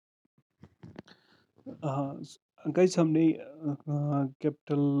हाँ, गाइस हमने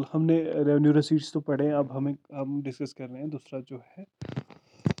रेवेन्यू रसीट्स तो पढ़े हैं, अब हम डिस्कस कर रहे हैं दूसरा जो है।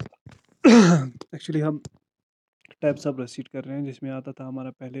 एक्चुअली हम टाइप्स ऑफ रसीट कर रहे हैं, जिसमें आता था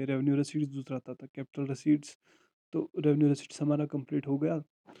हमारा पहले रेवेन्यू रसीट्स, दूसरा आता था कैपिटल रसीट्स। तो रेवेन्यू रसीट्स हमारा कंप्लीट हो गया।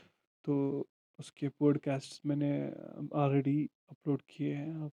 तो उसके पॉडकास्ट मैंने ऑलरेडी अपलोड किए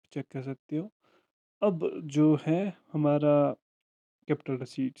हैं, आप चेक कर सकते हो। अब जो है हमारा कैपिटल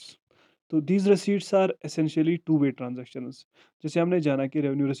रसीट्स, तो these receipts are essentially two way transactions. जैसे हमने जाना कि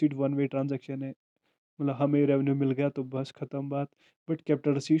revenue receipt one way transaction है, मतलब हमें रेवेन्यू मिल गया तो बस खत्म बात। But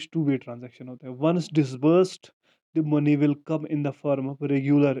capital receipts two way transaction होता है। Once disbursed the money will come in the form of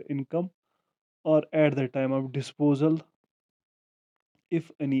regular income और at the time of disposal if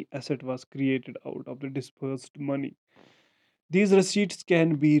any asset was created out of the disbursed money. These receipts can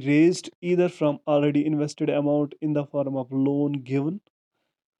be raised either from already invested amount in the form of loan given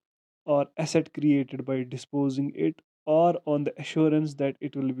or asset created by disposing it, or on the assurance that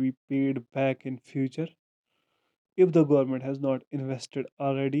it will be paid back in future if the government has not invested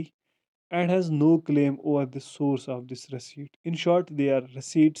already and has no claim over the source of this receipt. In short, they are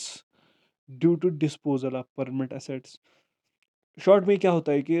receipts due to disposal of permanent assets. Short में क्या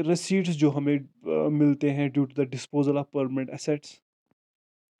होता है कि रसीट्स जो हमें मिलते हैं due to the disposal of permanent assets,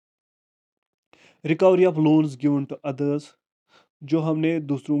 recovery of loans given to others, जो हमने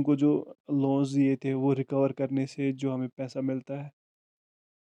दूसरों को जो लोन्स दिए थे वो रिकवर करने से जो हमें पैसा मिलता है,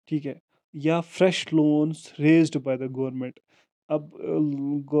 ठीक है। या fresh loans raised bye the government. अब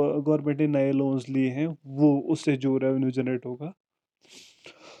गवर्नमेंट ने नए लोन्स लिए हैं, वो उससे जो रेवेन्यू जनरेट होगा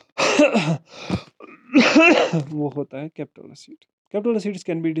वो होता है capital receipt. Capital receipts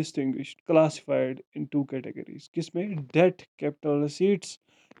can be distinguished, classified in two categories. किसमें? Debt capital receipts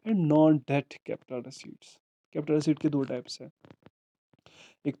and non-debt capital receipts. Capital receipt के दो टाइप्स हैं,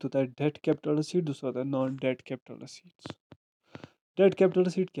 एक तो होता है debt capital receipt, दूसरा होता है non-debt capital receipts. Debt capital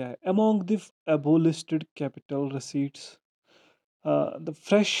receipt क्या है? Among the above listed capital receipts, the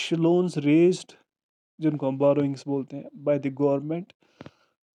fresh loans raised, जिनको हम borrowings बोलते हैं, by the government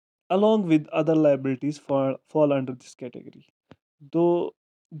along with other liabilities fall under this category. तो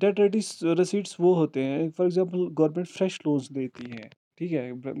डेट रसीट्स वो होते हैं, for example government fresh loans देती है, ठीक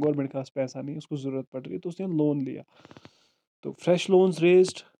है। गवर्नमेंट के पास पैसा नहीं, उसको ज़रूरत पड़ रही है तो उसने लोन लिया। तो फ्रेश लोन्स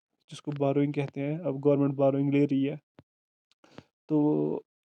रेज्ड, जिसको बारोइंग कहते हैं, अब गवर्नमेंट बारोइंग ले रही है। तो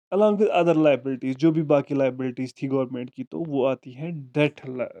अलॉन्ग विद अदर लाइबिलिटीज, जो भी बाकी लाइबिलिटीज थी गवर्नमेंट की, तो वो आती हैं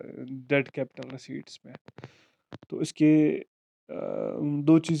डेट कैपिटल रसीट्स में। तो इसके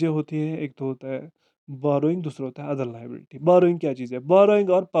दो चीज़ें होती हैं, एक तो होता है बोरोइंग, दूसरा होता है अदर लाइबिलिटी। बोरोइंग क्या चीज़ है? बोरोइंग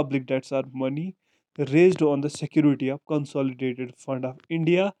और public debts are money raised on the security of consolidated fund of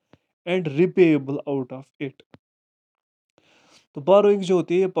India and repayable out of it. तो बोरोइंग जो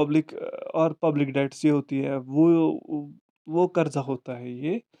होती है पब्लिक और पब्लिक डेट्स ये होती है, वो कर्जा होता है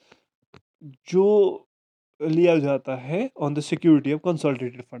ये, जो लिया जाता है on the security of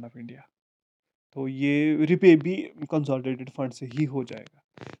consolidated fund of India. तो ये रिपे भी कंसोलिडेटेड फंड से ही हो जाएगा।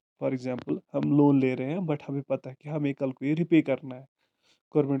 फॉर एग्जांपल हम लोन ले रहे हैं, बट हमें पता है कि हमें कल को ये रिपे करना है,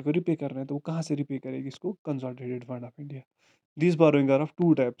 गवर्नमेंट को रिपे करना है, तो वो कहाँ से रिपे करेगी? इसको consolidated fund of India. These borrowing are of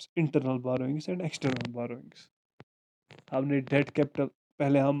two types, internal borrowings and external borrowings. हमने डेट कैपिटल,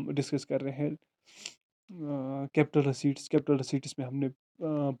 पहले हम डिस्कस कर रहे हैं कैपिटल रसीट्स। कैपिटल रसीट्स में हमने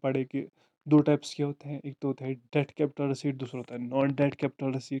पढ़े कि दो टाइप्स के होते हैं, एक तो होता है डेट कैपिटल रसीट, दूसरा होता है non debt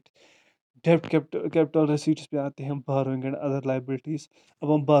capital receipt. Debt capital रसीट्स पे आते हैं बारोइंग एंड अदर लाइबिलिटीज।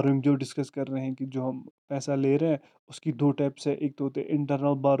 अब हम बारोइंग जो डिस्कस कर रहे हैं कि जो हम पैसा ले रहे हैं, उसकी दो टाइप्स है, एक तो होते हैं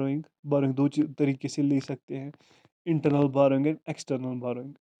इंटरनल बारोइंग, बारोइंग दो तरीके से ले सकते हैं, internal burrowing and external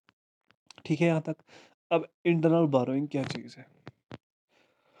burrowing. ठीक है यहाँ तक? अब इंटरनल बारोइंग क्या चीज़ है?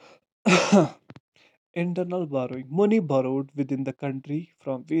 Internal borrowing, money borrowed within the country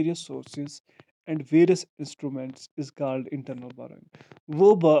from various sources and various instruments is called internal borrowing.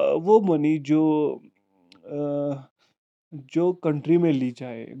 वो मनी अ, जो कंट्री में ली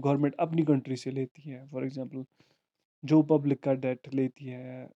जाए, गवर्नमेंट अपनी कंट्री से लेती है। फॉर एग्जांपल, जो पब्लिक का डेट लेती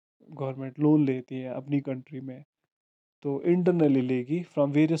है, गवर्नमेंट लोन लेती है अपनी कंट्री में, तो इंटरनली लेगी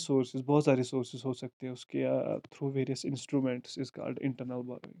फ्रॉम वेरियस सोर्सेज, बहुत सारे सोर्सेज हो सकते हैं उसके through various instruments is called internal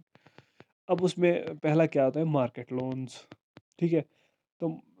borrowing. अब उसमें पहला क्या आता है? मार्केट लोन्स, ठीक है।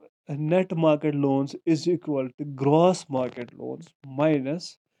 तो net market loans is equal to gross market loans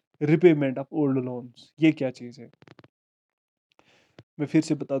minus repayment of old loans. ये क्या चीज़ है? मैं फिर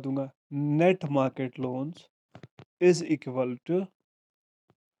से बता दूंगा। Net market loans is equal to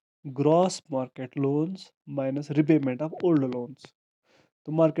gross market loans minus repayment of old loans.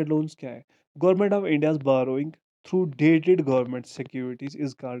 तो मार्केट लोन्स क्या है? Government of India borrowing through dated government securities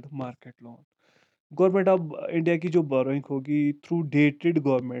is called market loan. Government of India की जो borrowing होगी through dated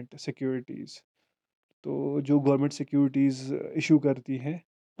government securities. तो जो government securities issue करती हैं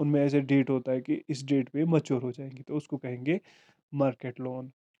उनमें ऐसे डेट होता है कि इस डेट पे मच्योर हो जाएंगी, तो उसको कहेंगे market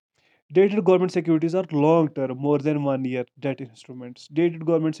loan. Dated government securities are long term more than 1 year debt instruments. Dated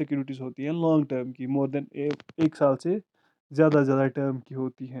government securities होती हैं लॉन्ग टर्म की, मोर देन एक साल से ज़्यादा टर्म की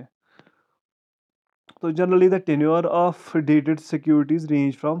होती हैं। तो generally the tenure of dated securities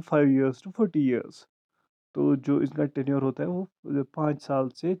range from 5 years to 40 years. तो जो इसका टेन्योर होता है वो 5 साल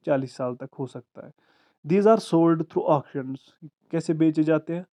से 40 साल तक हो सकता है। These are sold through auctions. कैसे बेचे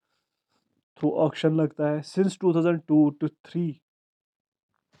जाते हैं? थ्रू ऑक्शन लगता है। सिंस 2002 टू 3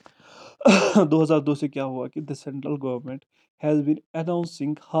 2002 से क्या हुआ कि the central government has been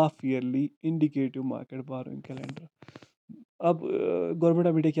announcing half yearly indicative market borrowing calendar. अब गवर्नमेंट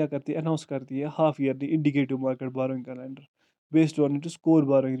ऑफ इंडिया क्या करती है? अनाउंस करती है half yearly indicative market borrowing calendar based on its स्कोर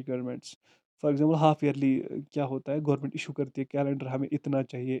borrowing requirements. For example half yearly क्या होता है, गवर्नमेंट इशू करती है कैलेंडर, हमें इतना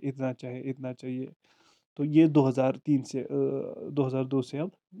चाहिए, इतना चाहिए, इतना चाहिए। तो ये 2003 से 2002 से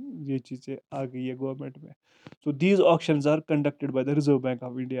अब ये चीज़ें आ गई है गवर्नमेंट में। So these auctions are conducted by the reserve Bank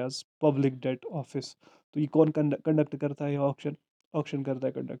of India's public debt office. तो ये कौन कंडक्ट करता है ये ऑक्शन? ऑक्शन करता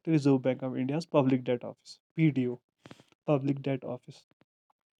है conduct reserve Bank of India's public debt office, PDO, public debt office.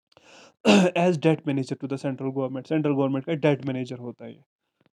 As debt manager to the central government. Central government का debt manager होता है ये।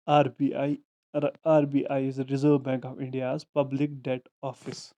 RBI, RBI is Reserve Bank of India's public debt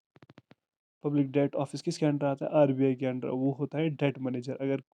office. Public debt office किसके under आता है? RBI के under. वो होता है डेट मैनेजर।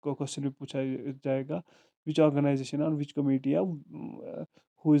 अगर क्वेश्चन में पूछा जाएगा विच ऑर्गेनाइजेशन और which committee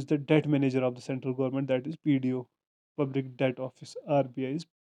who is the debt manager of the central government, that is PDO, public debt office. RBI is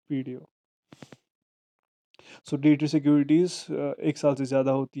PDO. So dated securities एक साल से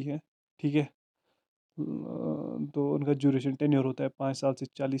ज़्यादा होती है, ठीक है। तो उनका ड्यूरेशन टेन्योर होता है 5 साल से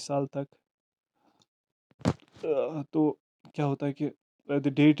 40 साल तक। तो क्या होता है कि the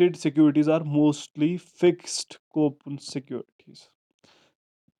dated securities are mostly fixed coupon securities.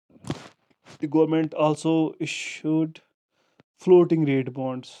 The government also issued floating rate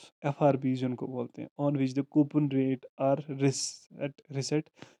bonds, FRB जिनको बोलते हैं, on which the coupon rate are reset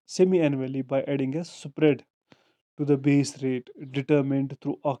semi annually by adding a spread to the base rate determined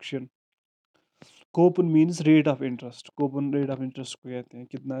through auction. Köppen means rate of interest. Köppen rate of interest को कहते हैं,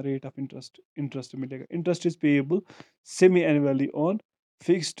 कितना rate of interest interest मिलेगा। Interest is payable semi annually on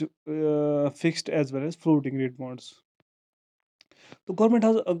fixed as well as floating rate bonds. तो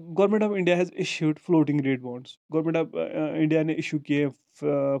government of India has issued floating rate bonds. Government of India ने issue किए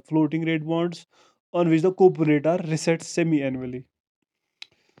floating rate bonds on which the coupon rate are reset semi annually,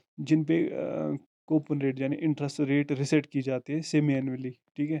 जिन पे coupon rate यानी interest rate reset की जाती है semi annually,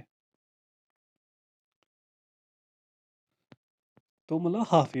 ठीक है। तो मतलब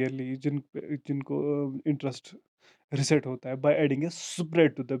हाफ ईयरली जिनको इंटरेस्ट रिसेट होता है bye adding a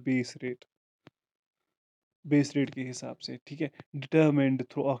spread to the base rate के हिसाब से, ठीक है। डिटरमिन्ड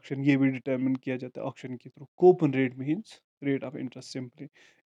थ्रू ऑक्शन, ये भी डिटरमिन किया जाता है ऑक्शन के थ्रू। Coupon rate means rate of interest simply.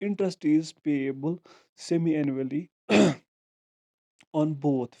 Interest is payable semi annually on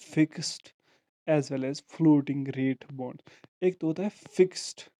both fixed as well as floating rate bond. एक तो होता है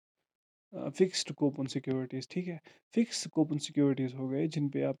फिक्स्ड कूपन सिक्योरिटीज, ठीक है। फिक्स कूपन सिक्योरिटीज हो गए जिन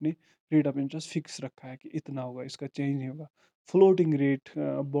पे आपने रेट ऑफ इंटरेस्ट फिक्स रखा है कि इतना होगा, इसका चेंज नहीं होगा। फ्लोटिंग रेट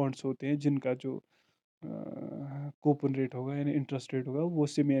बॉन्ड्स होते हैं जिनका जो कूपन रेट होगा यानी इंटरेस्ट रेट होगा वो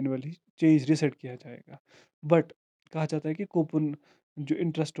सेमी एनुअली चेंज रिसेट किया जाएगा। बट कहा जाता है कि कूपन जो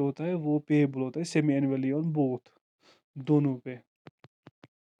इंटरेस्ट होता है वो पेएबल होता है सेमी एनुअली ऑन बोथ, दोनों पे।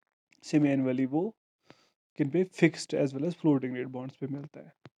 सेमी एनुअली वो किन पे? Fixed as well as floating rate bonds पे मिलता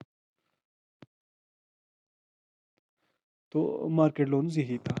है। तो मार्केट लोन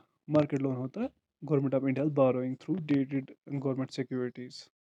यही था। मार्केट लोन होता है government of India borrowing through dated government securities.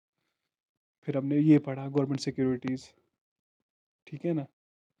 फिर हमने ये पढ़ा गवर्नमेंट सिक्योरिटीज, ठीक है ना।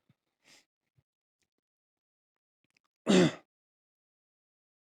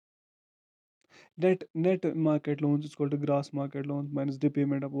 Net market loans is called grass market loan minus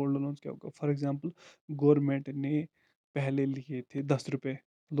repayment of old loans. क्या होगा? फॉर एग्जांपल गवर्नमेंट ने पहले लिए थे 10 रुपए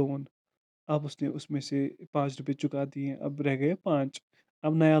लोन, अब उसने उसमें से 5 रुपए चुका दिए, अब रह गए 5।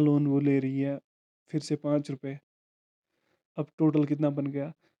 अब नया लोन वो ले रही है फिर से 5 रुपए। अब टोटल कितना बन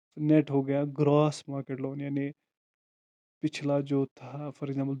गया? नेट हो गया ग्रॉस मार्केट लोन, यानी पिछला जो था फॉर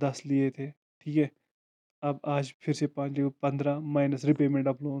एग्जांपल 10 लिए थे, ठीक है। अब आज फिर से 5 15 minus repayment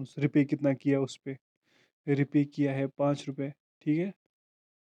of loans, repay कितना किया उस पे? रिपे किया है 5 रुपए, ठीक है।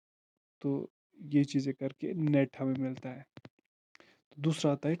 तो ये चीज़ें करके नेट हमें मिलता है। तो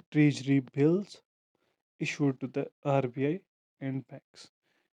दूसरा आता है treasury bills issued to the RBI and banks.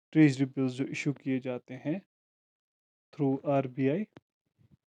 Treasury bills जो इशू किए जाते हैं through RBI,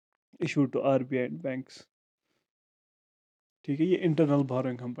 issue to RBI and banks. ठीक है, ये इंटरनल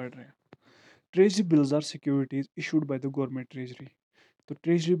बोरोइंग हम पढ़ रहे हैं। Treasury bills are securities issued by the government treasury. तो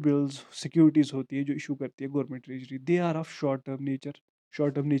ट्रेजरी बिल्स सिक्योरिटीज होती है जो इशू करती है government treasury. They are of short term nature,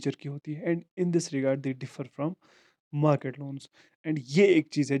 short term nature की होती है, and in this regard they differ from market loans. And ये एक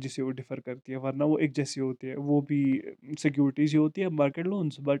चीज़ है जिसे वो डिफर करती है, वरना वो एक जैसी होती है, वो भी सिक्योरिटीज ही होती है मार्केट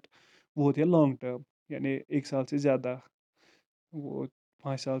लोन्स, बट वो होती है लॉन्ग टर्म, यानी 1 साल से ज़्यादा, वो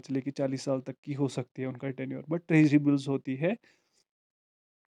 5 साल से लेकर 40 साल तक की हो सकती है उनका टेन्योर। बट ट्रेजरी बिल्स होती है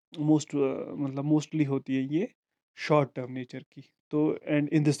मतलब मोस्टली होती है ये शॉर्ट टर्म नेचर की। तो and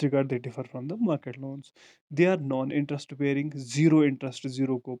in this regard they differ from the market loans. They are non interest bearing, zero interest,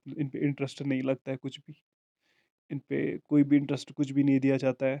 zero को इन पे इंटरेस्ट नहीं लगता है कुछ भी, इन पे कोई भी इंटरेस्ट कुछ भी नहीं दिया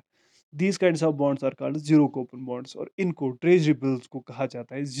जाता है। These kinds of bonds are called zero coupon bonds, और इनको ट्रेजरी बिल्स को कहा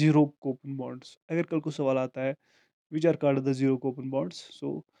जाता है जीरो कूपन बॉन्ड्स। अगर कल को सवाल आता है which are called the zero coupon bonds,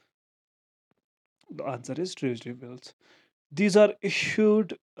 so the answer is treasury bills. These are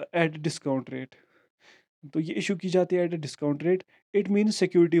issued at discount rate. तो ये इशू की जाती है at a discount rate. It means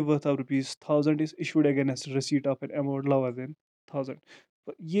security worth of rupees 1000 is issued against receipt of an amount lower than 1000।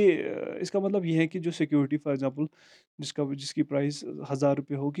 ये इसका मतलब ये है कि जो सिक्योरिटी फॉर एग्जांपल जिसकी प्राइस 1000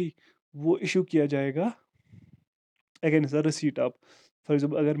 रुपये होगी, वो इशू किया जाएगा against the receipt of, for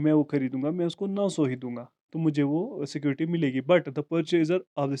example अगर मैं वो खरीदूंगा, मैं उसको 900 ही दूंगा, तो मुझे वो सिक्योरिटी मिलेगी, but the purchaser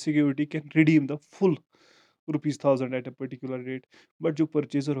of the security can redeem the full rupees 1000 at a particular rate. But जो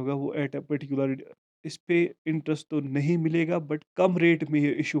परचेजर होगा वो एट अ पर्टिकुलर, इस पे इंटरेस्ट तो नहीं मिलेगा, बट कम रेट में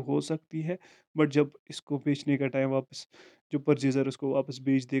ये इशू हो सकती है। बट जब इसको बेचने का टाइम वापस, जो परचेजर उसको वापस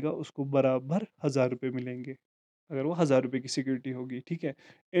बेच देगा, उसको बराबर 1000 रुपये मिलेंगे, अगर वो 1000 रुपये की सिक्योरिटी होगी। ठीक है,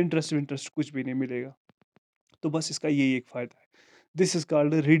 इंटरेस्ट इंटरेस्ट कुछ भी नहीं मिलेगा। तो बस इसका यही एक फायदा है। This is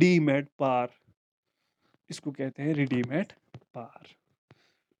called redeem at par, इसको कहते हैं redeem at par.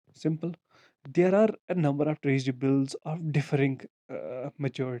 Simple. There are a number of treasury bills of differing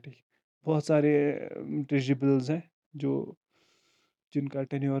maturity. बहुत सारे ट्रेजरी बिल्स हैं जो जिनका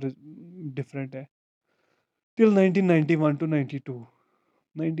टेन्योर डिफरेंट है। टिल 1991 टू 92,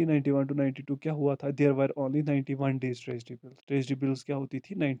 1991 टू 92 क्या हुआ था, there were only 91 days treasury bills. Treasury bills क्या होती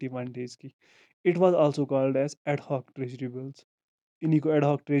थी, 91 डेज की। It was also called as ad hoc treasury bills. इन्हीं को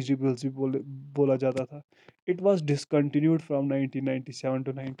एडहॉक ट्रेजरी बिल्स भी बोला जाता था। It was discontinued from 1997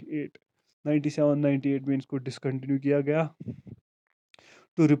 to 98। 97 98 में इसको डिसकंटिन्यू किया गया।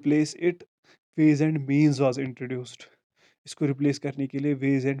 To replace it veg and means was introduced. इसको रिप्लेस करने के लिए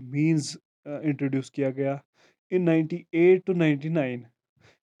वेज एंड मीन्स इंट्रोड्यूस किया गया इन 98 टू 99।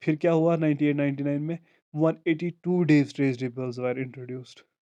 फिर क्या हुआ 98 99 में 182 days treasury bills were introduced.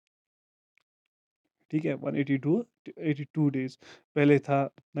 ठीक है, 182 82 डेज। पहले था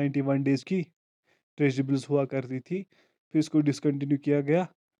 91 डेज की ट्रेजरेबल्स हुआ करती थी, फिर इसको डिसकंटिन्यू किया गया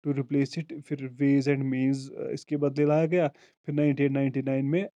टू रिप्लेस इट, फिर वेज एंड मीन्स इसके बदले लाया गया। फिर 1999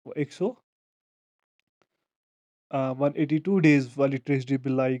 में 182 डेज वाली ट्रेजरी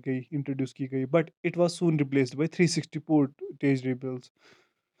बिल लाई गई, इंट्रोड्यूस की गई, but it was soon replaced by 364 treasury bills.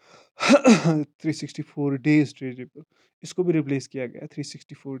 364 days treasury bill, इसको भी रिप्लेस किया गया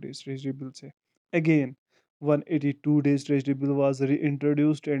 364 डेज ट्रेजरी बिल से। Again 182 days treasury bill was री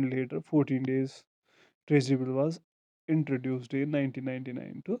introduced, and later 14 days treasury bill was introduced in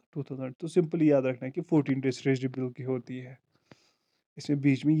 1999 to 2000। तो simply याद रखना है कि 14 डेज ट्रेजरी बिल की होती है, इसमें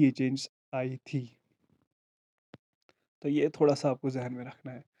बीच में ये चेंज आई थी। तो ये थोड़ा सा आपको जहन में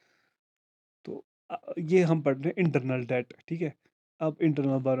रखना है। तो ये हम पढ़ रहे हैं इंटरनल डेट। ठीक है, अब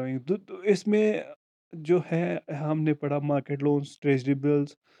इंटरनल बोरोइंग तो इसमें जो है हमने पढ़ा मार्केट लोन्स, ट्रेजरी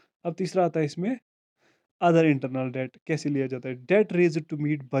बिल्स। अब तीसरा आता है इसमें अदर इंटरनल डेट। कैसे लिया जाता है, date raised to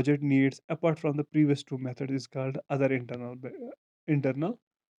meet budget needs apart from the previous to method is called other internal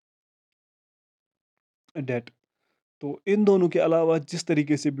debt. तो इन दोनों के अलावा जिस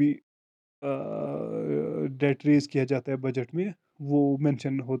तरीके से भी डेट रेज किया जाता है बजट में, वो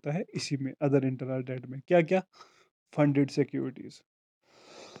मेंशन होता है इसी में अदर इंटरनल डेट में। क्या क्या, फंडेड सिक्योरिटीज,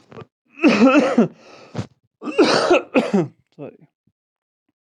 सॉरी,